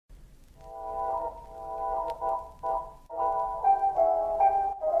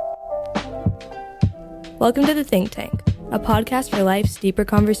Welcome to The Think Tank, a podcast for life's deeper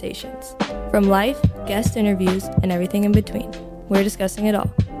conversations. From life, guest interviews, and everything in between, we're discussing it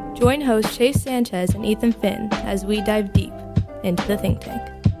all. Join hosts Chase Sanchez and Ethan Finn as we dive deep into The Think Tank.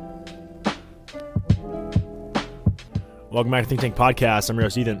 Welcome back to Think Tank Podcast. I'm your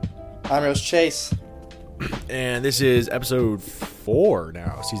host, Ethan. I'm your host, Chase. And this is episode 4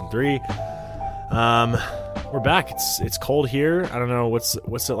 now, season 3. We're back. It's cold here. I don't know what's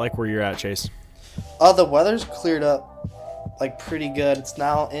it like where you're at, Chase. The weather's cleared up like pretty good. It's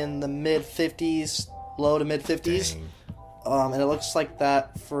now in the mid 50s, low to mid 50s. And it looks like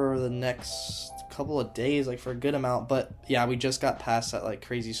that for the next couple of days, like for a good amount. But yeah, we just got past that like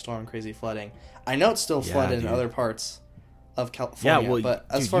crazy storm, crazy flooding. I know it's still flooded in other parts of California. Yeah, well, but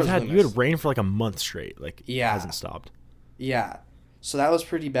as dude, far as you had rain for like a month straight. Like, it hasn't stopped. Yeah. So that was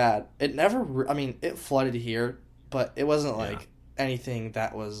pretty bad. It never, it flooded here, but it wasn't like anything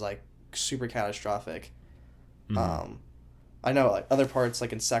that was like super catastrophic. Mm-hmm. I know like other parts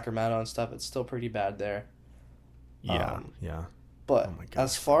like in Sacramento and stuff, it's still pretty bad there. Yeah. But oh my God.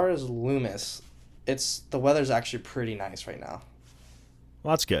 As far as Loomis, the weather's actually pretty nice right now.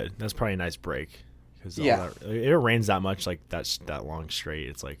 Well, that's good. That's probably a nice break. Because if it rains that much, like that long straight,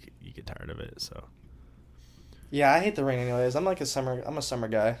 it's like you get tired of it. So. Yeah, I hate the rain anyways. I'm a summer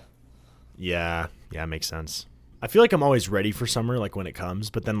guy. Yeah, it makes sense. I feel like I'm always ready for summer, like when it comes,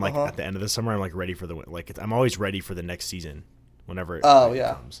 but then like at the end of the summer, I'm like ready for I'm always ready for the next season, whenever it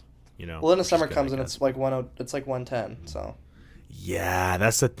comes. You know. Well, then the summer comes and it's like 110. So. Yeah,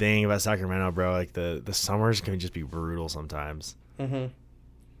 that's the thing about Sacramento, bro. Like the summers can just be brutal sometimes. Mm-hmm.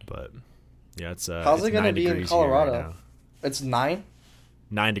 But yeah, it's how's it gonna be in Colorado? Right, it's 9.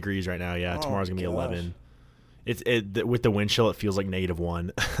 9 degrees right now. Yeah, tomorrow's gonna be 11. With the wind chill, it feels like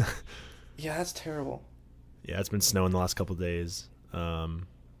 -1. Yeah, that's terrible. Yeah, it's been snowing the last couple of days.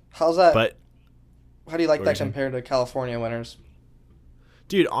 How's that? But how do you like that compared to California winters?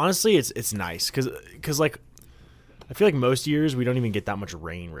 Dude, honestly, it's nice because like I feel like most years we don't even get that much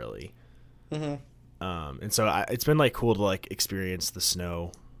rain really. Mm-hmm. And so it's been like cool to like experience the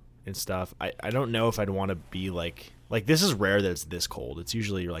snow and stuff. I don't know if I'd want to be like this is rare that it's this cold. It's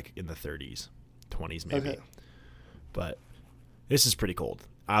usually like in the 30s, 20s maybe. Okay. But this is pretty cold.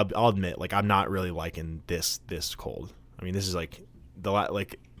 I'll admit, like I'm not really liking this cold. I mean, this is like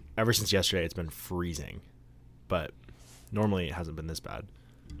ever since yesterday, it's been freezing. But normally it hasn't been this bad.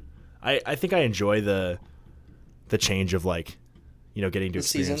 I think I enjoy the change of like, you know, getting to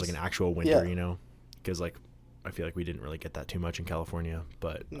experience like an actual winter, you know, because like I feel like we didn't really get that too much in California.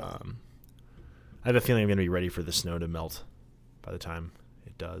 But I have a feeling I'm gonna be ready for the snow to melt by the time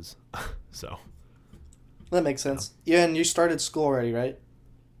it does. So. That makes sense. Yeah, and you started school already, right?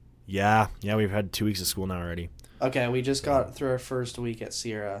 Yeah, we've had 2 weeks of school now already. Okay, we just got through our first week at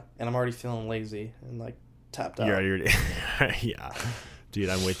Sierra, and I'm already feeling lazy and like tapped out. You're yeah, dude,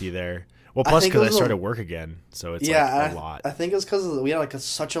 I'm with you there. Well, plus because I started work again, so it's like a lot. I think it's because we had like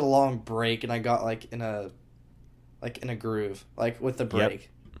such a long break, and I got like in a groove, like with the break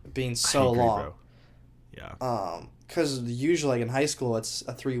being so long. Bro. Yeah. Because usually like in high school it's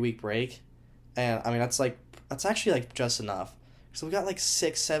a 3-week break. And I mean that's actually like just enough. So we got like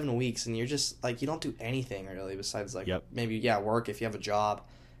 6-7 weeks, and you're just like you don't do anything really besides like maybe work if you have a job,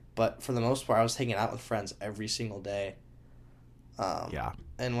 but for the most part I was hanging out with friends every single day.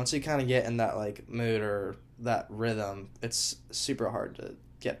 And once you kind of get in that like mood or that rhythm, it's super hard to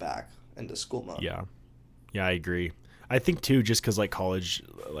get back into school mode. Yeah, I agree. I think too, just because like college,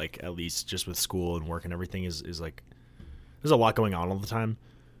 like at least just with school and work and everything is like there's a lot going on all the time.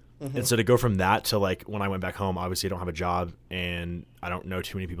 Mm-hmm. And so to go from that to like when I went back home, obviously I don't have a job and I don't know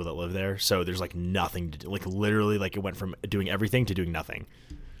too many people that live there. So there's like nothing to do. Like literally like it went from doing everything to doing nothing.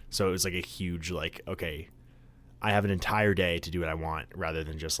 So it was like a huge like, okay, I have an entire day to do what I want rather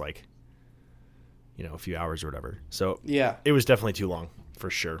than just like, you know, a few hours or whatever. So yeah, it was definitely too long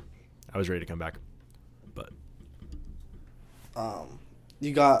for sure. I was ready to come back. But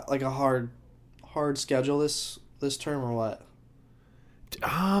you got like a hard schedule this term or what?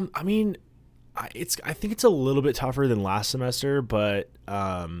 I mean, I think it's a little bit tougher than last semester, but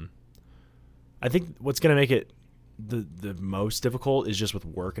I think what's gonna make it the most difficult is just with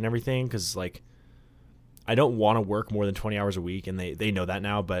work and everything, because like I don't want to work more than 20 hours a week, and they know that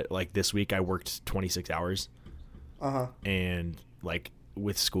now. But like this week, I worked 26 hours, and like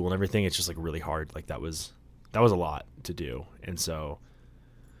with school and everything, it's just like really hard. Like that was a lot to do, and so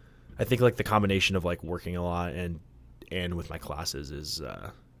I think like the combination of like working a lot and with my classes is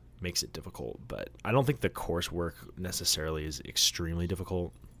makes it difficult. But I don't think the coursework necessarily is extremely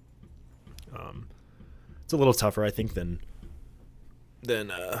difficult. It's a little tougher, I think, than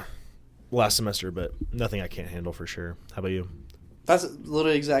last semester, but nothing I can't handle for sure. How about you? That's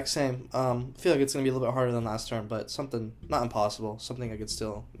literally exact same. I feel like it's going to be a little bit harder than last term, but something, not impossible, something I could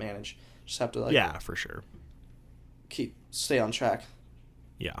still manage. Just have to, like... Yeah, for sure. Stay on track.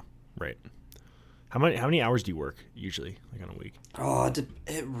 Yeah, right. How many hours do you work usually, like on a week? Oh,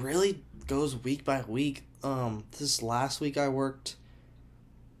 it really goes week by week. This last week I worked,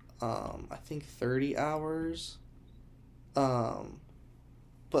 I think 30 hours. But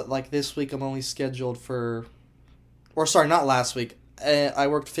like this week I'm only scheduled for, or sorry, not last week. I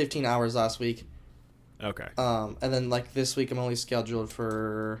worked 15 hours last week. Okay. And then like this week I'm only scheduled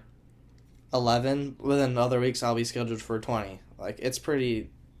for 11. Within other weeks I'll be scheduled for 20. Like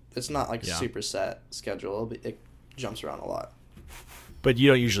it's not like a super set schedule. It jumps around a lot. But you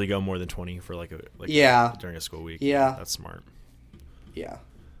don't usually go more than 20 for during a school week. Yeah. That's smart. Yeah.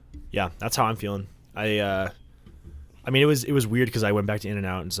 Yeah, that's how I'm feeling. I mean, it was weird because I went back to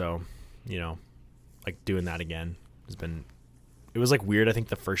In-N-Out, and so, like doing that again it was like weird. I think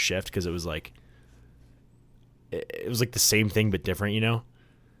the first shift because it was like the same thing but different,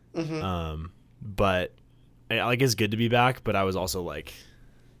 Mm-hmm. But it's good to be back. But I was also like,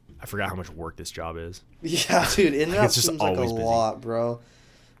 I forgot how much work this job is. Yeah, dude, In-N-Out just seems like a always busy. lot, bro.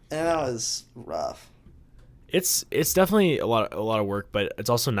 In-N-Out is rough. It's definitely a lot of work, but it's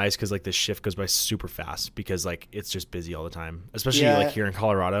also nice because like the shift goes by super fast because like it's just busy all the time. Especially like here in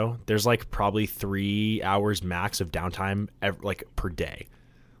Colorado, there's like probably 3 hours max of downtime per day.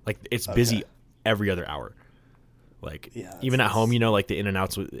 Like it's busy every other hour. Like even at home, like the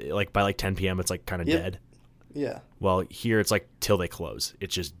In-N-Outs, like by like 10 p.m. it's like kind of dead. Yeah. Well, here it's like till they close.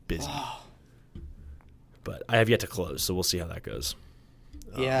 It's just busy. But I have yet to close, so we'll see how that goes.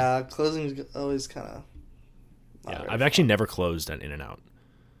 Yeah, closing is always kind of. Yeah, I've actually never closed at In-N-Out.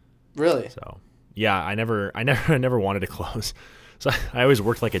 Really? So, yeah, I never wanted to close. So I always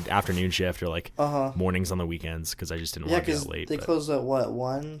worked like an afternoon shift or like mornings on the weekends because I just didn't want to get out late. They closed at what,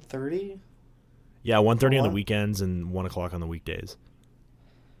 1:30? Yeah, 1:30 on the weekends and 1 o'clock on the weekdays.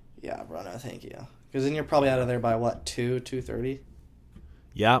 Yeah, bro, no, thank you. Because then you're probably out of there by what, 2:30?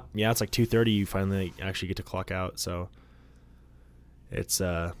 Yeah, it's like 2:30. You finally actually get to clock out. So it's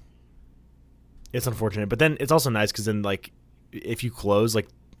unfortunate, but then it's also nice because then like if you close, like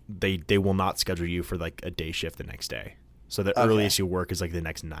they will not schedule you for like a day shift the next day. So the earliest you work is like the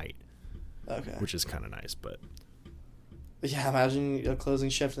next night. Okay. Which is kind of nice, but yeah, imagine a closing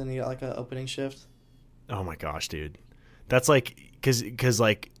shift and then you got like an opening shift. Oh my gosh, dude, that's like because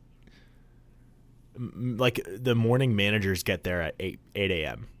like the morning managers get there at 8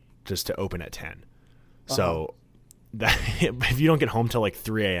 a.m. just to open at 10. So that if you don't get home till like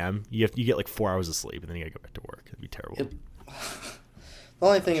 3 a.m., you get like 4 hours of sleep and then you gotta go back to work. It'd be terrible. The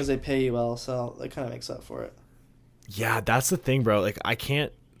only thing is they pay you well, so that kind of makes up for it. Yeah, that's the thing, bro. Like I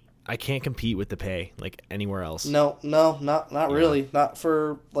can't compete with the pay like anywhere else. No, not really. Not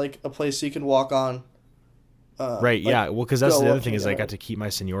for like a place you can walk on. Right, yeah. Well, because that's the other thing is I got to keep my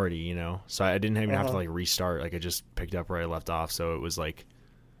seniority, so I didn't even have to like restart. Like I just picked up where I left off, so it was like.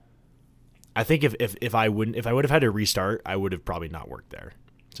 I think if I would have had to restart, I would have probably not worked there,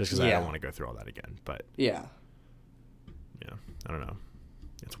 just because I don't want to go through all that again. But yeah, I don't know.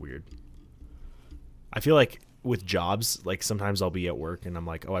 It's weird. I feel like with jobs, like sometimes I'll be at work and I'm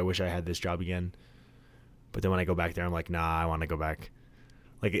like, oh, I wish I had this job again. But then when I go back there, I'm like, nah, I want to go back.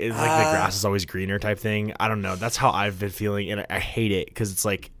 Like it's like the grass is always greener type thing. I don't know. That's how I've been feeling, and I hate it because it's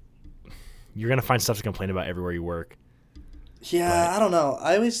like you're gonna find stuff to complain about everywhere you work. Yeah, I don't know.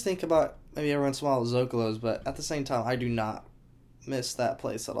 I always think about maybe every once in a while Zocalo's, but at the same time, I do not miss that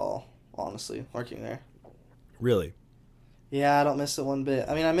place at all. Honestly, working there. Really? Yeah, I don't miss it one bit.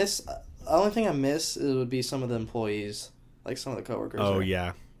 I mean, the only thing I miss would be some of the employees, like some of the coworkers. Oh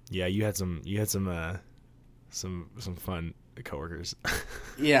there. yeah. You had some fun coworkers.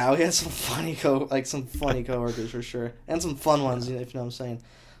 Yeah, we had some funny coworkers for sure, and some fun ones, if you know what I'm saying.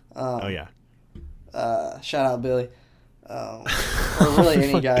 Oh yeah. Shout out Billy. Or really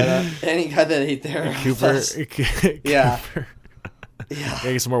any guy that ate there. Cooper. Yeah. Cooper. Yeah. Can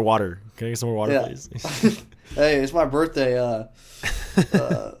I get some more water? Please? Hey, it's my birthday. Oh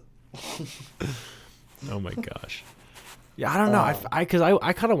my gosh. Yeah, I don't know. I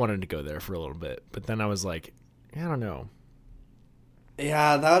kind of wanted to go there for a little bit, but then I was like, I don't know.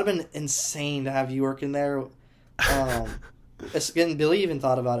 Yeah, that would have been insane to have you working there. Again, Billy even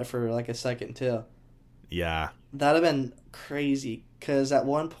thought about it for like a second too. Yeah. That would have been crazy because at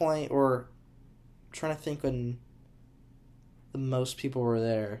one point, or I'm trying to think when the most people were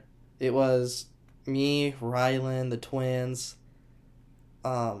there, it was me, Rylan, the twins.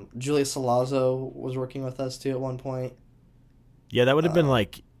 Julia Salazzo was working with us too at one point. Yeah, that would have been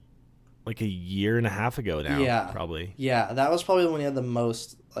like like a year and a half ago now. Yeah. Probably. Yeah, that was probably when we had the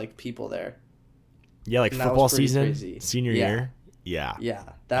most like people there. Yeah, like And football season, crazy. senior year. Yeah. Yeah,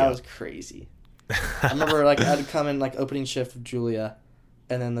 that was crazy. I remember like I'd come in like opening shift with Julia,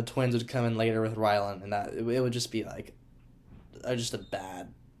 and then the twins would come in later with Rylan, and that it would just be like, just a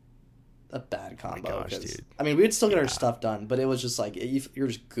bad combo. Oh my gosh, dude. I mean, we'd still get our stuff done, but it was just like you're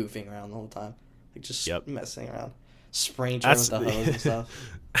just goofing around the whole time, like just messing around, spraying with the hose and stuff.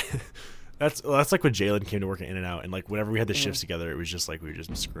 That's like when Jalen came to work at In-N-Out, and like whenever we had the shifts together, it was just like we were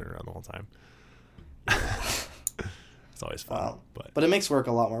just screwing around the whole time. It's always fun. Wow. But it makes work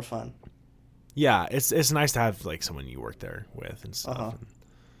a lot more fun. Yeah, it's nice to have like someone you work there with and stuff.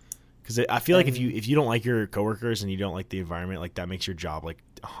 Because I feel like if you don't like your coworkers and you don't like the environment, like that makes your job like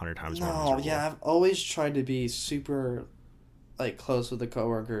 100 times more miserable. Yeah, I've always tried to be super like close with the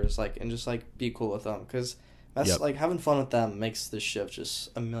coworkers, like, and just like be cool with them, because that's like having fun with them makes the shift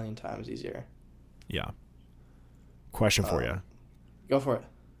just a million times easier. Yeah. Question for you. Go for it.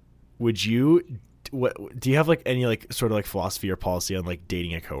 Would you? What do you have like any like sort of like philosophy or policy on like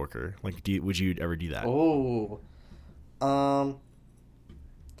dating a coworker? Like, would you ever do that?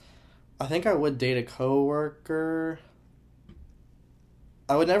 I think I would date a coworker.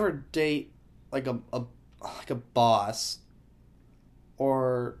 I would never date like a boss,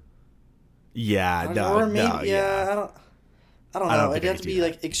 or I don't know. It'd have to be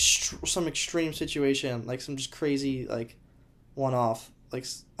like some extreme situation, like some just crazy like one-off. Like,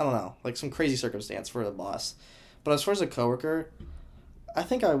 I don't know, like some crazy circumstance for the boss. But as far as a coworker, I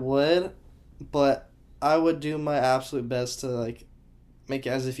think I would, but I would do my absolute best to like make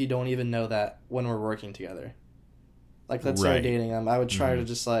it as if you don't even know that when we're working together. Like, let's say we're dating them, I would try to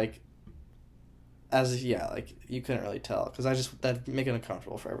just like, as if, like you couldn't really tell, because that'd make it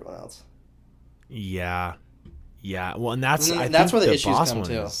uncomfortable for everyone else. Yeah. Well, and that's where the issues come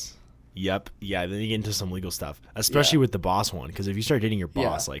too. Yep. Yeah. Then you get into some legal stuff, especially with the boss one. Because if you start dating your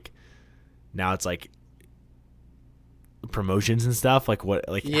boss, like now it's like promotions and stuff. Like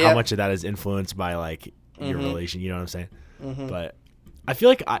how much of that is influenced by like your relation? You know what I'm saying? But I feel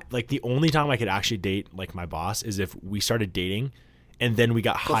like the only time I could actually date like my boss is if we started dating, and then we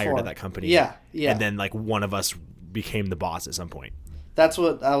got hired at that company. Yeah. And then like one of us became the boss at some point. That's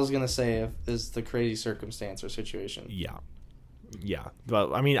what I was gonna say. Is the crazy circumstance or situation? Yeah,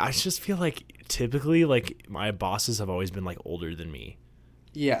 but I mean, I just feel like typically, like my bosses have always been like older than me.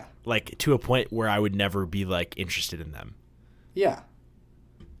 Yeah. Like to a point where I would never be like interested in them. Yeah.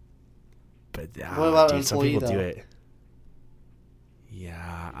 But what about dude, an some employee, people though? do it.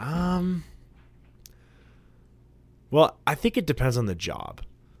 Yeah. Well, I think it depends on the job.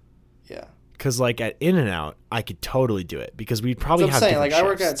 Yeah. Because like at In-N-Out, I could totally do it because we'd probably have different shifts. I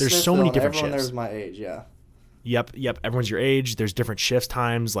work at There's so many different everyone shifts. Everyone there's my age. Yeah. Yep. Everyone's your age. There's different shifts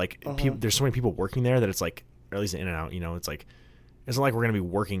times. Like there's so many people working there that it's like, or at least in In-N-Out, it's like, it's not like we're gonna be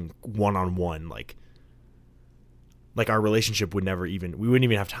working one-on-one. Like our relationship we wouldn't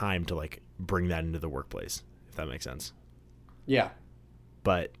even have time to like bring that into the workplace, if that makes sense. Yeah.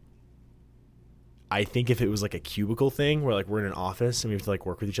 But I think if it was like a cubicle thing where like we're in an office and we have to like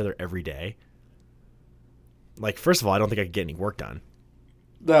work with each other every day, like first of all, I don't think I could get any work done.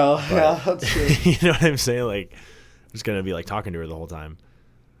 No, that's true. You know what I'm saying? Like, I'm just gonna be like talking to her the whole time.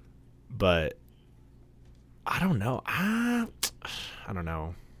 But I don't know. I don't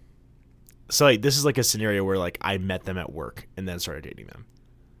know. So like, this is like a scenario where like I met them at work and then started dating them.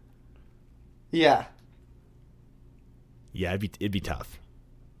 Yeah. Yeah, it'd be tough.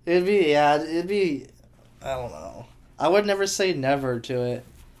 It'd be. I don't know. I would never say never to it,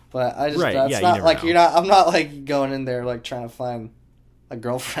 but I just that's not like know. I'm not like going in there like trying to find a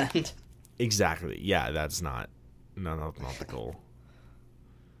girlfriend. Exactly. Yeah, that's not the goal.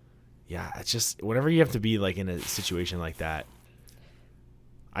 Yeah, it's just whenever you have to be like in a situation like that.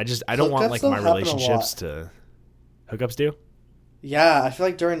 I don't want like my relationships to hookups do. Yeah, I feel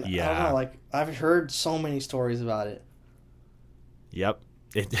like I don't know, like I've heard so many stories about it. Yep.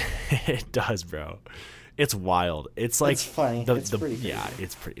 It does, bro. It's wild. It's like it's funny. It's pretty crazy. Yeah,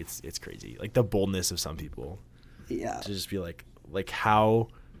 it's crazy. Like the boldness of some people. Yeah. To just be like how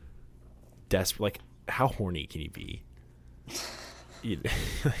desperate, like how horny can you be?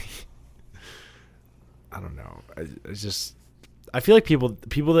 I don't know. It's just I feel like people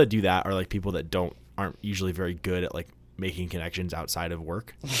that do that are like people that aren't usually very good at like making connections outside of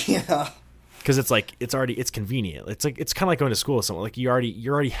work. Yeah. Because it's like it's convenient. It's like it's kind of like going to school with someone. Like you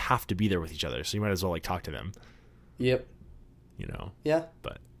already have to be there with each other, so you might as well like talk to them. Yep. Yeah.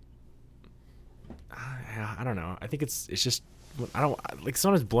 But I don't know. I think it's just I don't like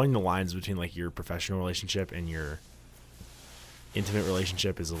sometimes blowing the lines between like your professional relationship and your intimate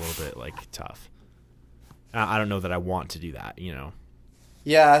relationship is a little bit like tough. I don't know that I want to do that, you know.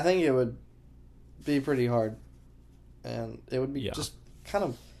 Yeah, I think it would be pretty hard, and it would be just kind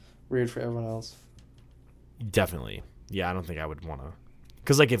of weird for everyone else. Definitely. Yeah, I don't think I would want to.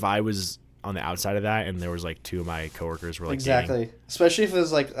 Because, like, if I was on the outside of that and there was, like, 2 of my coworkers were, like, exactly. dating. Especially if it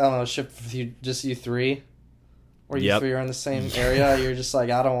was, like, I don't know, shipped with you, just you 3, or you 3 are in the same area, you're just like,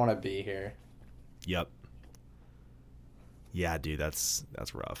 I don't want to be here. Yep. Yeah, dude, that's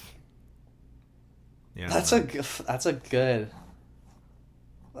rough. Yeah, that's a good.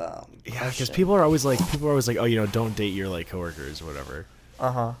 Yeah, because people are always like, oh, you know, don't date your like coworkers or whatever.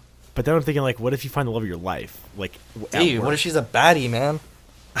 But then I'm thinking, like, what if you find the love of your life? Like, dude, what if she's a baddie, man?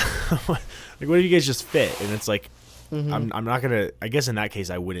 Like, what if you guys just fit? And it's like, I'm not gonna. I guess in that case,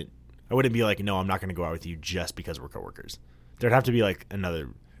 I wouldn't be like, no, I'm not gonna go out with you just because we're coworkers. There'd have to be like another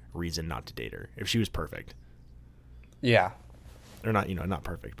reason not to date her if she was perfect. Yeah. Or not, you know, not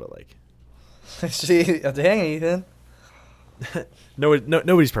perfect, but like. Dang, Ethan. No,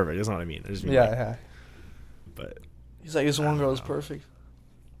 nobody's perfect. That's not what I mean. Yeah. But he's like, this one girl is perfect.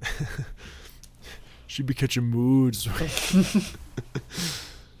 She'd be catching moods.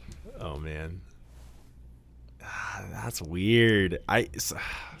 Oh man, that's weird. Because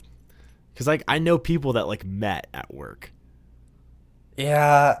like I know people that like met at work.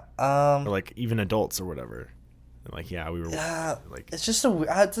 Yeah. Or like even adults or whatever. And like we were. Yeah. Like it's just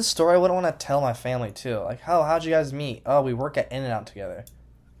it's a story I wouldn't want to tell my family too. Like how'd you guys meet? Oh, we work at In-N-Out together.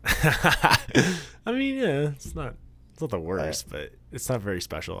 I mean, yeah, it's not the worst, but it's not very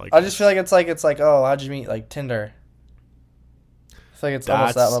special. Like, I just feel like it's like oh, how'd you meet? Like Tinder. I feel like it's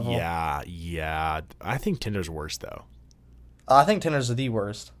almost that level. Yeah. I think Tinder's worse though. I think Tinder's the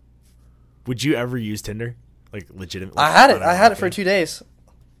worst. Would you ever use Tinder? Like legitimately? I had it for 2 days.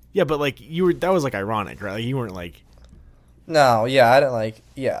 Yeah, but like that was like ironic, right? Like you weren't like. No, yeah, I didn't like.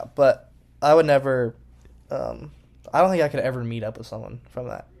 Yeah, but I would never. I don't think I could ever meet up with someone from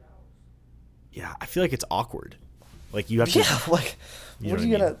that. Yeah, I feel like it's awkward. Like you have to. Yeah, like what are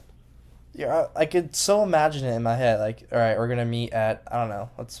you gonna? Yeah, I could so imagine it in my head. Like, all right, we're gonna meet at I don't know.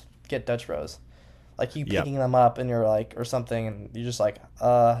 Let's get Dutch Bros. Like you picking them up and you're like or something, and you're just like,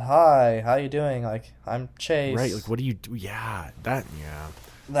 hi, how you doing? Like I'm Chase. Right. Like what do you do? Yeah.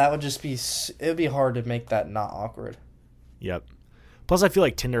 That would just be. It would be hard to make that not awkward. Yep. Plus, I feel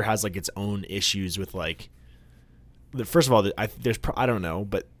like Tinder has like its own issues with like. First of all, I don't know,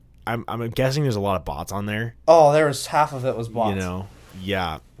 but I'm guessing there's a lot of bots on there. Oh, there was half of it was bots. You know,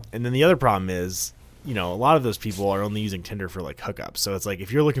 yeah. And then the other problem is, you know, a lot of those people are only using Tinder for like hookups. So it's like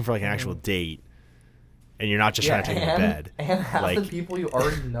if you're looking for like an actual date, and you're not just trying to take them to bed, and half like the people you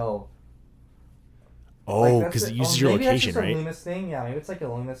already know. Oh, because it uses your location, right? Maybe that's just a Loomis thing. Yeah, maybe it's like a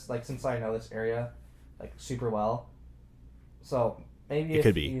Loomis. Like since I know this area, like super well, so maybe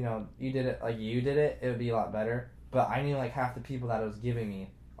if you know you did it, it would be a lot better. But I knew like half the people that it was giving me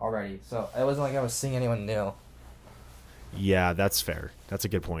already, so it wasn't like I was seeing anyone new. Yeah, that's fair. That's a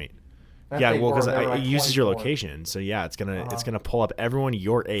good point. That's yeah, well, because like it uses your location, so yeah, it's gonna pull up everyone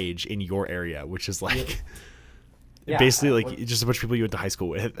your age in your area, which is like basically like just a bunch of people you went to high school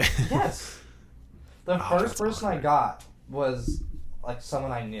with. Yes. The first person I got was like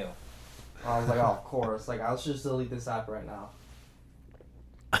someone I knew. I was like, oh, of course. Like, I'll just delete this app right now.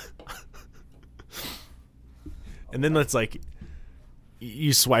 And then it's like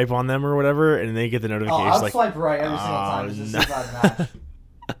you swipe on them or whatever, and they get the notification. I'll swipe right every single time. It's just a bad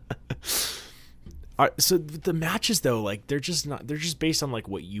match. So the matches though, like they're just based on like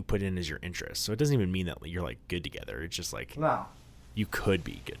what you put in as your interest. So it doesn't even mean that you're like good together. It's just like you could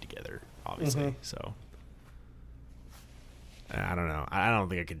be good together, obviously. Mm-hmm. So I don't know. I don't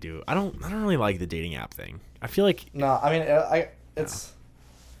think I could do. I don't really like the dating app thing. I feel like I mean it's.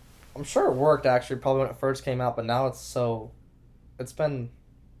 I'm sure it worked actually, probably when it first came out, but now it's been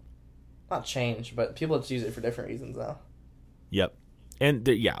not changed, but people just use it for different reasons now. Yep. And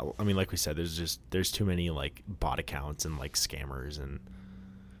I mean, like we said, there's too many like bot accounts and like scammers. And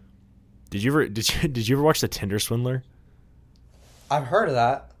did you ever watch the Tinder Swindler? I've heard of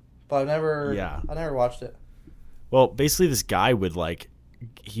that, but I never watched it. Well, basically, this guy would like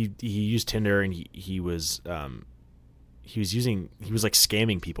he used Tinder and he was like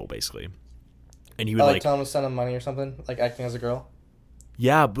scamming people basically, and he would like tell them to send him money or something, like acting as a girl.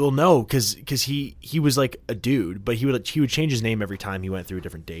 Yeah, well, no, because he was like a dude, but he would change his name every time he went through a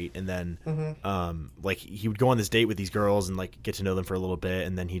different date, and then like he would go on this date with these girls and like get to know them for a little bit,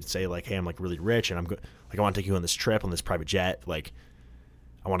 and then he'd say like, hey, I'm like really rich, and I want to take you on this trip on this private jet, like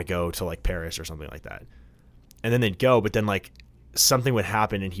I want to go to like Paris or something like that, and then they'd go, but then like something would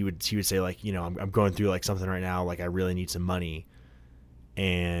happen, and he would say like, you know, I'm going through like something right now, like I really need some money,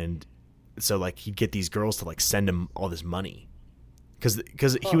 And so like he'd get these girls to like send him all this money because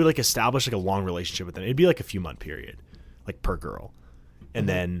he would like establish like a long relationship with them. It'd be like a few month period, like per girl, and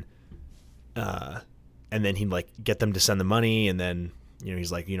then he'd like get them to send the money, and then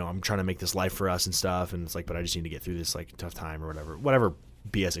he's like, I'm trying to make this life for us and stuff, and it's like, but I just need to get through this like tough time or whatever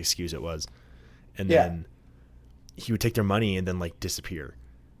BS excuse it was, and then he would take their money and then like disappear,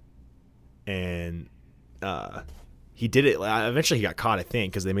 and he did it. Eventually, he got caught, I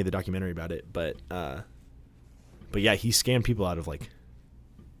think, because they made the documentary about it. But yeah, he scammed people out of like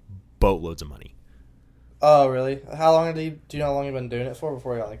boatloads of money. Oh, really? How long do you know how long you've been doing it for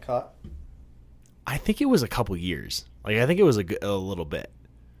before he got like caught? I think it was a couple years. Like I think it was a little bit,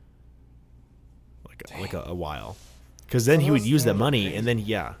 like a while. Because then he would use that money, and then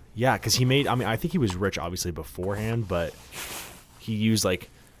because he made. I mean, I think he was rich obviously beforehand, but he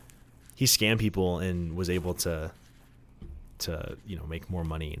scammed people and was able to make more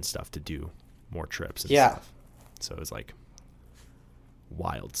money and stuff to do more trips and stuff. So it was like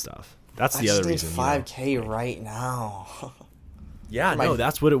wild stuff. That's the other reason. $5K right now. Yeah, no,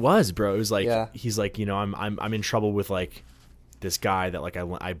 that's what it was, bro. It was like he's like, I'm in trouble with like this guy that like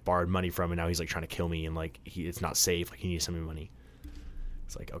I borrowed money from, and now he's like trying to kill me, and like it's not safe. Like he needs some money.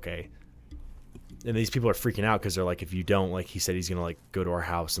 It's like, okay. And these people are freaking out because they're like, if you don't, like he said he's gonna like go to our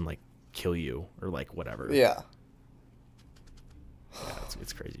house and like kill you or like whatever. Yeah,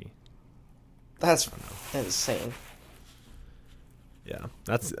 it's crazy. That's insane. Yeah,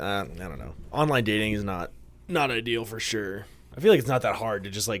 that's I don't know. Online dating is not ideal for sure. I feel like it's not that hard to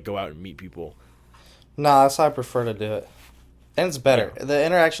just like go out and meet people. No, that's how I prefer to do it, and it's better. Yeah. The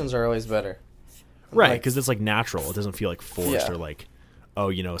interactions are always better, right? Because it's like natural. It doesn't feel like forced or like,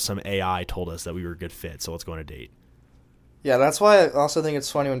 oh, some AI told us that we were a good fit, so let's go on a date. Yeah, that's why I also think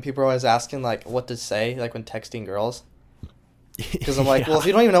it's funny when people are always asking like what to say, like when texting girls. Because I'm like, well, if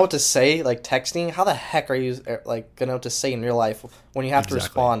you don't even know what to say, like texting, how the heck are you like gonna know what to say in real life when you have to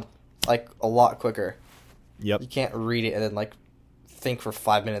respond like a lot quicker? Yep. You can't read it and then like think for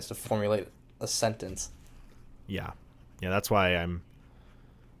 5 minutes to formulate a sentence. Yeah, that's why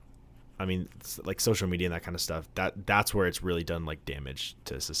I mean, like social media and that kind of stuff. That's where it's really done like damage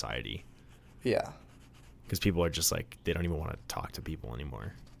to society. Yeah. Because people are just like, they don't even want to talk to people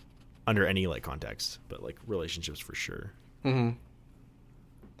anymore, under any like context, but like relationships for sure. Mm-hmm.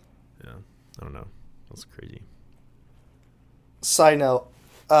 Yeah, I don't know. That's crazy. Side note,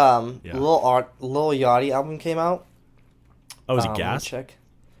 Lil Yachty album came out. Oh, is it gas? Let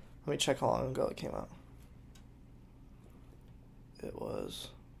me check how long ago it came out. It was...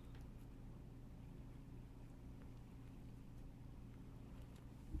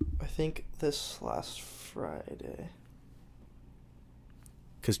 I think this last Friday.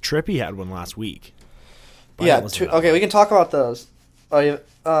 Because Trippie had one last week. Yeah, okay, we can talk about those. Lil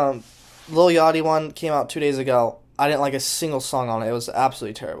Yachty one came out 2 days ago. I didn't like a single song on it. It was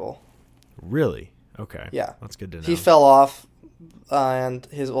absolutely terrible. Really? Okay. Yeah. That's good to know. He fell off, and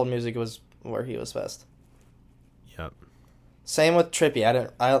his old music was where he was best. Yep. Same with Trippie.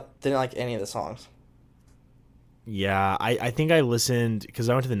 I didn't like any of the songs. Yeah, I think I listened, because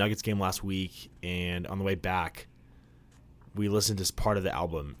I went to the Nuggets game last week, and on the way back, we listened to part of the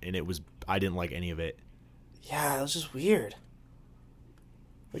album, and I didn't like any of it. Yeah, it was just weird.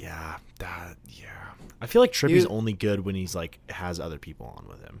 Yeah. I feel like Trippie's only good when he's like has other people on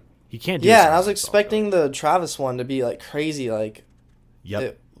with him. He can't do and I was expecting the Travis one to be like crazy, like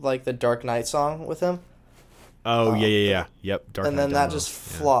like the Dark Knight song with him. Oh, yeah. Yep, Dark Knight. And then that just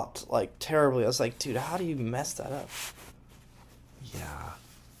flopped like terribly. I was like, dude, how do you mess that up? Yeah.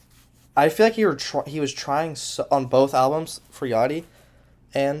 I feel like he was trying on both albums for Yachty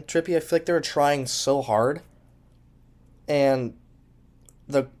and Trippie. I feel like they were trying so hard, but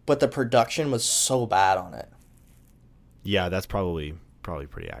the production was so bad on it. Yeah, that's probably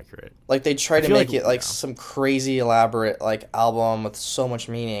pretty accurate. Like they tried to make it like some crazy elaborate like album with so much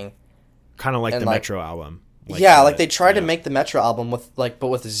meaning. Kind of like the Metro album. Like they tried to make the Metro album with but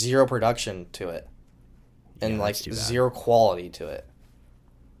with zero production to it, and like zero quality to it.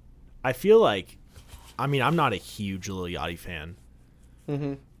 I feel like, I mean, I'm not a huge Lil Yachty fan.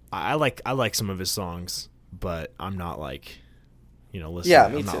 Mm-hmm. I like some of his songs, but I'm not like, listening. Yeah,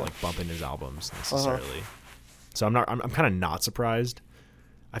 me I'm too. not like bumping his albums necessarily. So I'm kind of not surprised.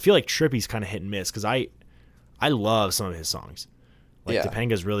 I feel like Trippie's kind of hit and miss because I love some of his songs. Like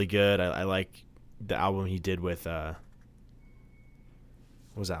Topanga's really good. I like the album he did with what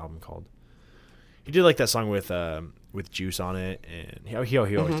was that album called? He did like that song with Juice on it, and he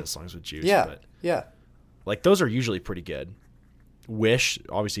always does songs with Juice. Yeah, but, yeah. Like those are usually pretty good. Wish,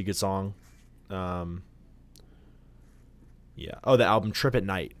 obviously a good song. Yeah. Oh, the album Trip at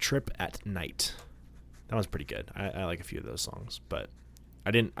Night. That was pretty good. I like a few of those songs, but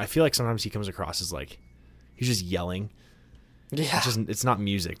I feel like sometimes he comes across as like he's just yelling. Yeah. It's not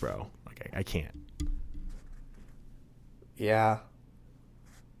music, bro. Like I can't. Yeah.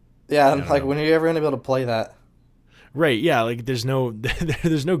 Yeah, and like when are you ever gonna be able to play that? Right, yeah, like there's no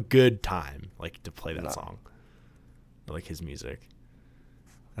good time like to play that song. Like his music.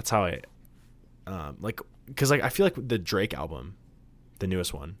 That's how I like cuz like I feel like the Drake album, the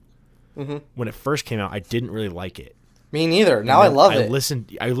newest one. Mm-hmm. When it first came out, I didn't really like it. Me neither. Now I love it.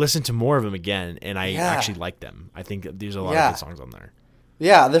 I listened to more of them again, and I actually like them. I think there's a lot of good songs on there.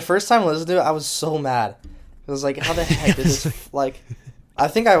 Yeah, the first time I listened to it, I was so mad. It was like, how the heck did this like? I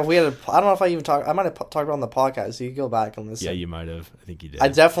think I don't know if I even talked. I might have talked about it on the podcast. So you can go back and listen. Yeah, you might have. I think you did. I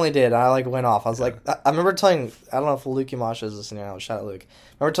definitely did. I like went off. I was like, I remember telling. I don't know if Luke Yamacha is listening now. Shout out Luke.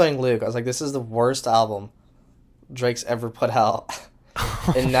 I remember telling Luke, I was like, this is the worst album Drake's ever put out,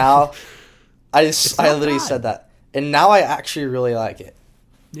 and now. I literally said that, and now I actually really like it.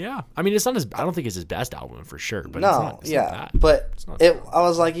 Yeah, I mean, it's not I don't think it's his best album for sure, but it's not bad. But I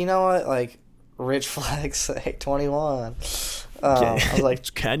was like, you know what, like Rich Flex, like 21. I was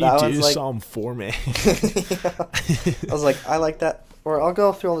like, can you do Psalm for me? Yeah. I was like, I like that, or I'll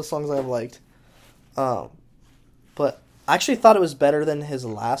go through all the songs I've liked. But I actually thought it was better than his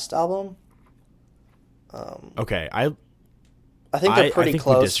last album. Okay, I think they're pretty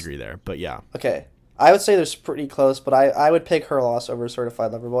close. We disagree there, but yeah. Okay. I would say they're pretty close, but I would pick Her Loss over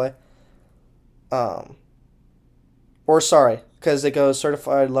Certified Lover Boy. Because it goes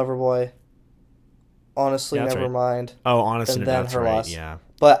Certified Lover Boy, Honestly Nevermind. Oh, Honestly, and then that's Her right, Loss. yeah.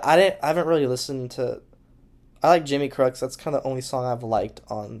 But I haven't really listened to... I like Jimmy Crooks. That's kind of the only song I've liked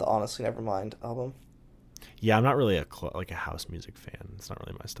on the Honestly Nevermind album. Yeah, I'm not really a house music fan. It's not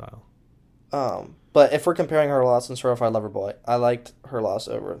really my style. But if we're comparing Her Loss and Certified Lover Boy, I liked Her Loss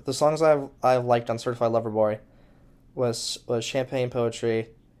over. The songs I've liked on Certified Lover Boy was Champagne Poetry,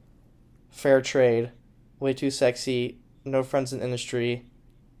 Fair Trade, Way Too Sexy, No Friends in Industry,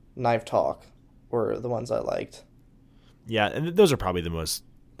 Knife Talk were the ones I liked. Yeah, and those are probably the most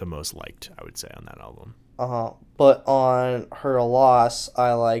liked, I would say, on that album. But on Her Loss,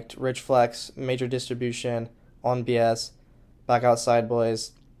 I liked Rich Flex, Major Distribution, On BS, Back Outside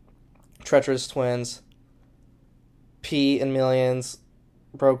Boys, Treacherous Twins, P and Millions,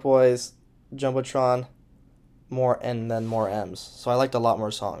 Broke Boys, Jumbotron, and then more M's. So I liked a lot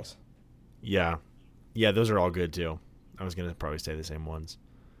more songs. Yeah, those are all good too. I was gonna probably say the same ones.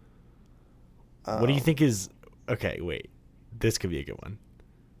 What do you think is okay? Wait, this could be a good one.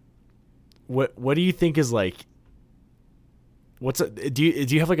 What do you think is like? Do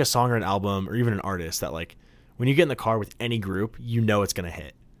you have like a song or an album or even an artist that like when you get in the car with any group, you know it's gonna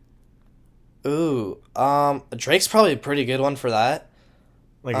hit? Ooh, Drake's probably a pretty good one for that.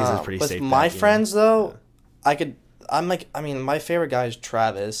 Like, is it pretty with safe? With my friends, though, my favorite guy is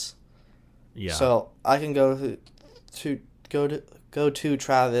Travis. Yeah. So I can go to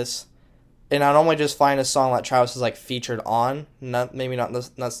Travis, and I normally just find a song that Travis is like featured on, not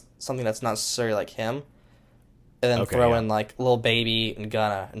something that's not necessarily like him, and then throw in like Lil Baby and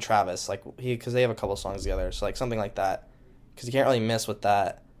Gunna and Travis, like because they have a couple songs together, so like something like that, because you can't really miss with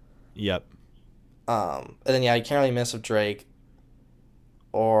that. Yep. And then you can't really miss with Drake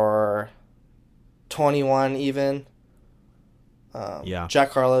or 21 even.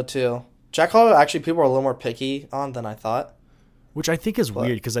 Jack Harlow too. Jack Harlow actually people are a little more picky on than I thought. Which I think is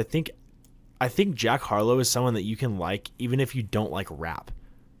weird because I think Jack Harlow is someone that you can like even if you don't like rap.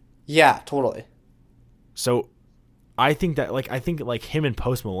 Yeah, totally. So I think him and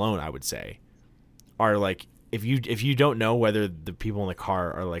Post Malone, I would say, are like if you don't know whether the people in the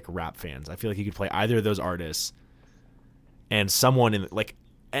car are like rap fans, I feel like you could play either of those artists, and someone in like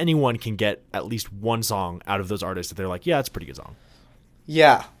anyone can get at least one song out of those artists that they're like, yeah, it's a pretty good song.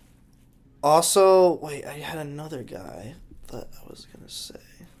 Yeah. Also, wait, I had another guy that I was gonna say.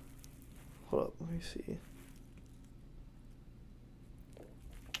 Hold up, let me see.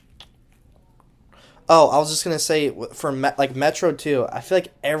 Oh, I was just gonna say for Metro too. I feel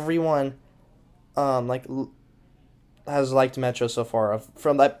like everyone, has liked Metro so far.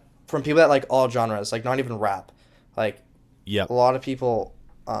 From people that like all genres, like not even rap. Like, yeah, a lot of people,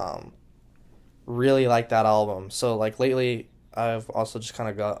 really like that album. So like lately, I've also just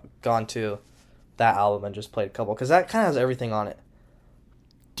kind of gone to that album and just played a couple because that kind of has everything on it.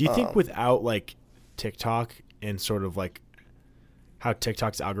 Do you think without like TikTok and sort of like how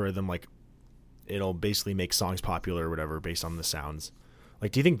TikTok's algorithm like it'll basically make songs popular or whatever based on the sounds,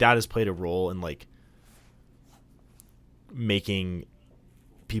 like do you think that has played a role in like making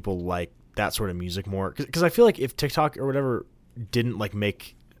people like that sort of music more? Because I feel like if TikTok or whatever didn't like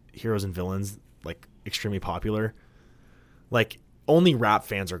make heroes and villains like extremely popular, like only rap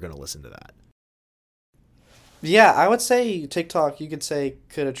fans are going to listen to that. Yeah, I would say TikTok, you could say,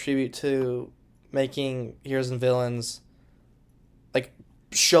 could attribute to making heroes and villains, like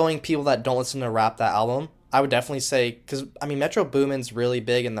showing people that don't listen to rap that album. I would definitely say, because I mean Metro Boomin's really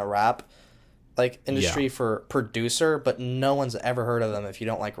big in the rap like industry for producer, but no one's ever heard of them if you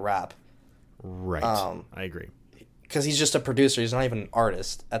don't like rap. Right. I agree. Because he's just a producer. He's not even an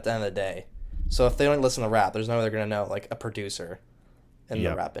artist at the end of the day. So if they don't listen to rap, there's no way they're going to know like a producer in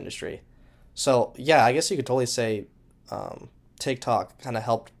the rap industry. So yeah, I guess you could totally say TikTok kind of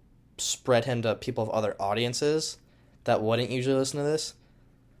helped spread him to people of other audiences that wouldn't usually listen to this.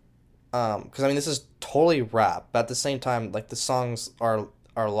 Because I mean, this is totally rap, but at the same time, like the songs are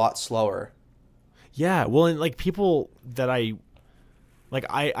a lot slower. Yeah, well, and like people that I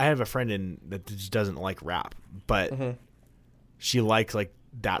have a friend that just doesn't like rap, but she likes like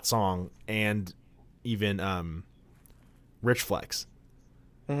that song and even Rich Flex.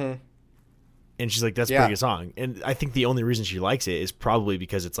 And she's like, that's a pretty good song. And I think the only reason she likes it is probably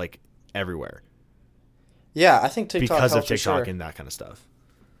because it's like everywhere. Yeah, I think TikTok because helps of TikTok for sure. and that kind of stuff.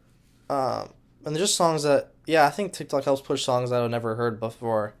 And there's just songs that, I think TikTok helps push songs that I've never heard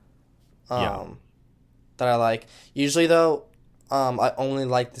before. That I like. Usually though, I only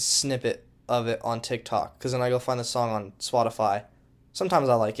like the snippet of it on TikTok, because then I go find the song on Spotify. Sometimes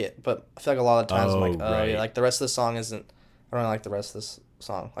I like it, but I feel like a lot of times I'm like, yeah, like the rest of the song isn't. I don't really like the rest of this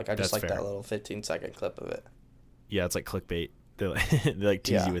song. Like I just like that little 15-second clip of it. Yeah, it's like clickbait. They like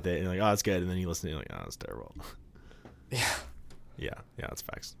tease you with it, and you're like, oh, it's good, and then you listen to it, and you're like, oh, it's terrible. Yeah, that's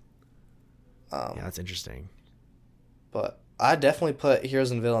facts. Yeah, that's interesting. But I definitely put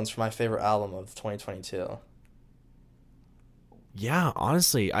Heroes and Villains for my favorite album of 2022. Yeah,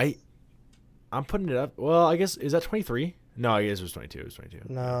 honestly, I'm putting it up. Well, I guess, is that 23? No, I guess it was 22. It was 22.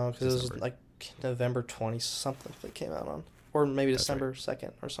 No, because it was like November 20 something that came out on, or maybe December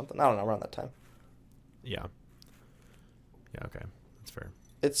 2nd or something. I don't know, around that time. Yeah. Yeah. Okay, that's fair.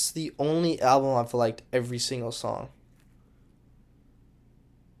 It's the only album I've liked every single song.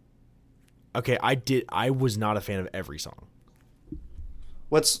 Okay, I was not a fan of every song.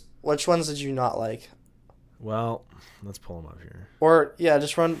 Which ones did you not like? Well, let's pull them up here. Or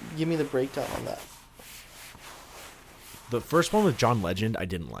just give me the breakdown on that. The first one with John Legend, I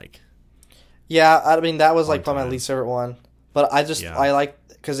didn't like. Yeah, I mean that was like probably my least favorite one, but I liked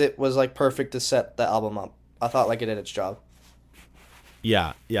because it was like perfect to set the album up. I thought like it did its job.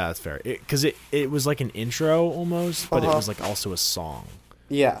 Yeah, that's fair. Because it was like an intro almost, but it was like also a song.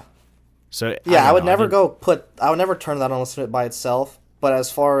 Yeah. So yeah, I would never turn that on and listen to it by itself. But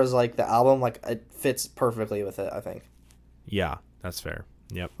as far as like the album, like it fits perfectly with it, I think. Yeah, that's fair.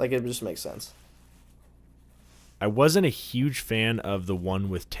 Yep. Like it just makes sense. I wasn't a huge fan of the one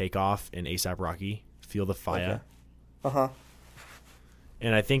with Takeoff and A$AP Rocky, Feel the Fire. Okay.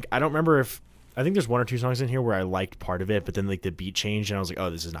 And I think there's one or two songs in here where I liked part of it, but then like the beat changed and I was like, oh,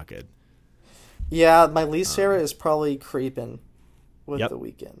 this is not good. Yeah, my least favorite is probably Creepin' with The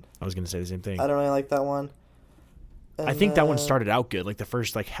Weeknd. I was gonna say the same thing. I don't really like that one. And I think that one started out good. Like the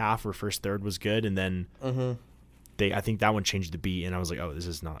first like half or first third was good, and then I think that one changed the beat, and I was like, oh, this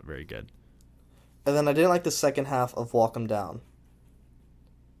is not very good. And then I didn't like the second half of Walk 'Em Down.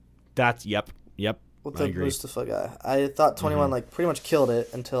 That's yep. With the Mustafa guy, I thought 21 like pretty much killed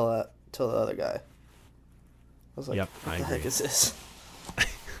it until the other guy. I was like, what the heck is this?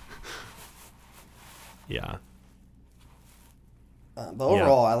 Yeah. But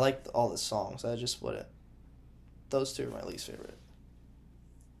overall, I liked all the songs. I just wouldn't. Those two are my least favorite.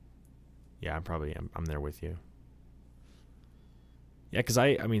 Yeah, I'm there with you. Yeah, because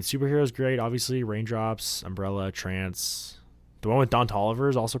I mean, Superhero's great, obviously. Raindrops, Umbrella, Trance. The one with Don Toliver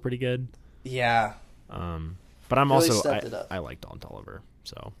is also pretty good. Yeah. But I'm really also, I like Don Toliver,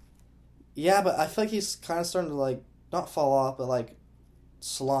 so. Yeah, but I feel like he's kind of starting to, like, not fall off, but, like,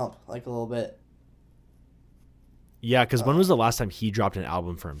 slump, like, a little bit. Yeah, because when was the last time he dropped an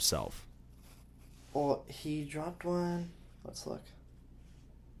album for himself? Well, he dropped one. Let's look.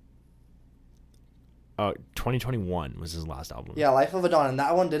 2021 was his last album. Yeah, Life of a Dawn, and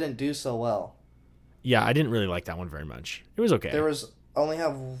that one didn't do so well. Yeah, I didn't really like that one very much. It was okay. There was only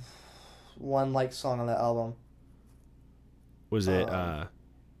have one like song on that album. Was it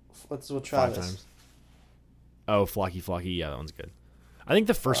what's with Travis? 5 times? Oh, Flocky. Yeah, that one's good. I think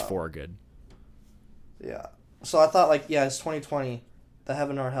the first 4 are good. Yeah. So I thought like his 2020, The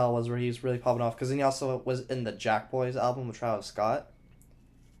Heaven or Hell was where he was really popping off, because then he also was in the Jack Boys album with Travis Scott.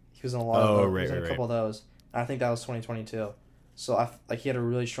 He was in a lot of those. He was in a couple of those. And I think that was 2022. So he had a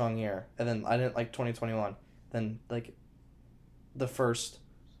really strong year. And then I didn't like 2021. Then like the first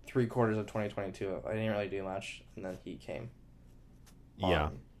 3/4 of 2022. I didn't really do much, and then he came. Yeah.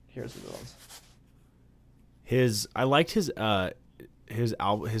 Here's the villains. I liked his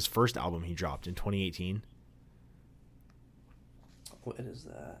first album he dropped in 2018. What is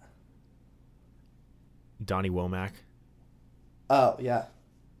that? Donnie Womack. Oh, yeah.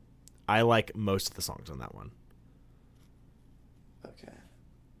 I like most of the songs on that one. Okay.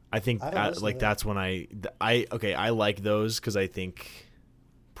 I think that's when I like those because I think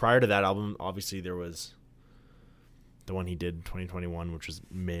prior to that album, obviously there was the one he did in 2021, which was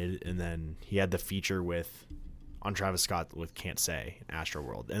mid, and then he had the feature on Travis Scott with Can't Say and Astro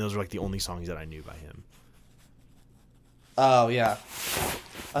World, and those were like the only songs that I knew by him. Oh, yeah.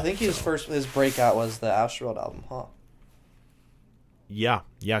 I think his breakout was the Astro World album, huh? Yeah,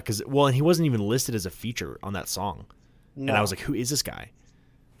 because and he wasn't even listed as a feature on that song, No. and I was like, who is this guy?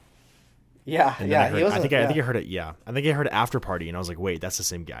 Yeah, and yeah. I think I heard it. Yeah, I think I heard After Party, and I was like, wait, that's the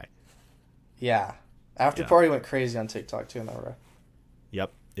same guy. Yeah, After Party went crazy on TikTok too. Remember?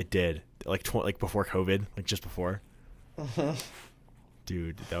 Yep, it did. Like before COVID, like just before.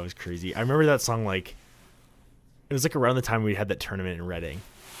 Dude, that was crazy. I remember that song like it was like around the time we had that tournament in Reading.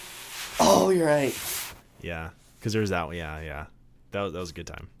 Oh, you're right. Yeah, because there was that one. Yeah. That was a good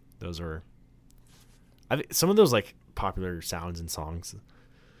time. Those were, I think some of those like popular sounds and songs,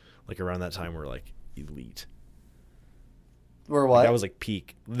 like around that time were like elite. Were what? Like, that was like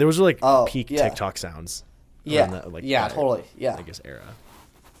peak. There was like peak TikTok sounds. Yeah. That, like, Totally. Yeah. I guess era.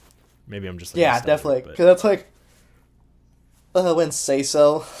 Maybe I'm just. Like, definitely. Because that's like when Say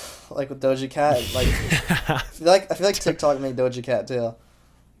So, like with Doja Cat. Like I feel like TikTok made Doja Cat too.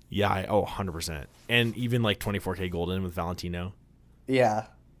 Yeah. 100%. And even like 24K Golden with Valentino. Yeah.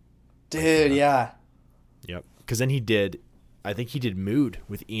 Dude, yeah. Yep. Because then I think he did Mood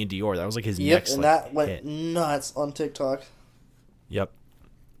with Ian Dior. That was like his next and like, that went hit. Nuts on TikTok. Yep.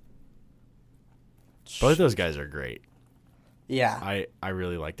 Both of those guys are great. Yeah. I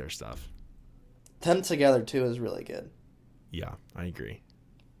really like their stuff. Them together too is really good. Yeah, I agree.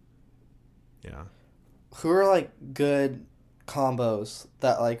 Yeah. Who are like good combos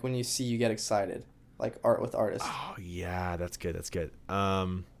that like when you see you get excited? Like art with artists. Oh yeah, that's good. For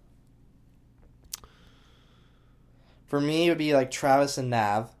me, it would be like Travis and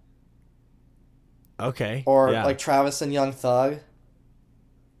Nav. Okay. Or like Travis and Young Thug.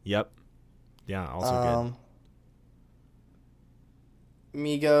 Yep. Yeah, also good.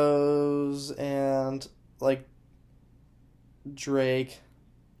 Migos and like Drake.